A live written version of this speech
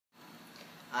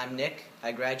I'm Nick.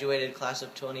 I graduated class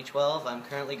of 2012. I'm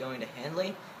currently going to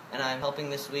Handley, and I'm helping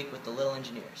this week with the Little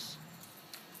Engineers.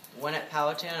 When at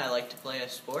Powhatan, I like to play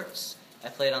sports. I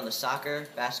played on the soccer,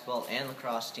 basketball, and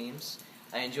lacrosse teams.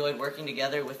 I enjoyed working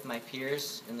together with my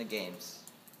peers in the games.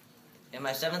 In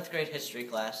my 7th grade history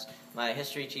class, my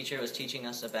history teacher was teaching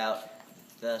us about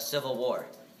the Civil War.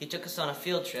 He took us on a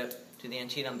field trip to the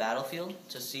Antietam battlefield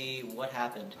to see what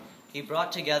happened. He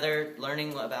brought together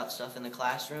learning about stuff in the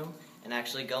classroom and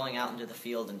actually going out into the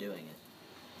field and doing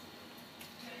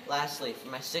it. Lastly, for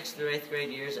my 6th through 8th grade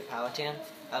years at Powhatan,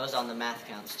 I was on the math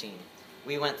counts team.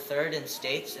 We went 3rd in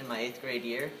states in my 8th grade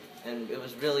year, and it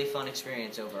was a really fun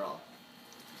experience overall.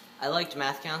 I liked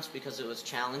math counts because it was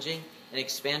challenging and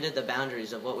expanded the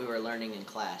boundaries of what we were learning in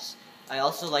class. I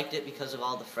also liked it because of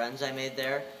all the friends I made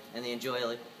there and the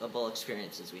enjoyable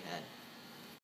experiences we had.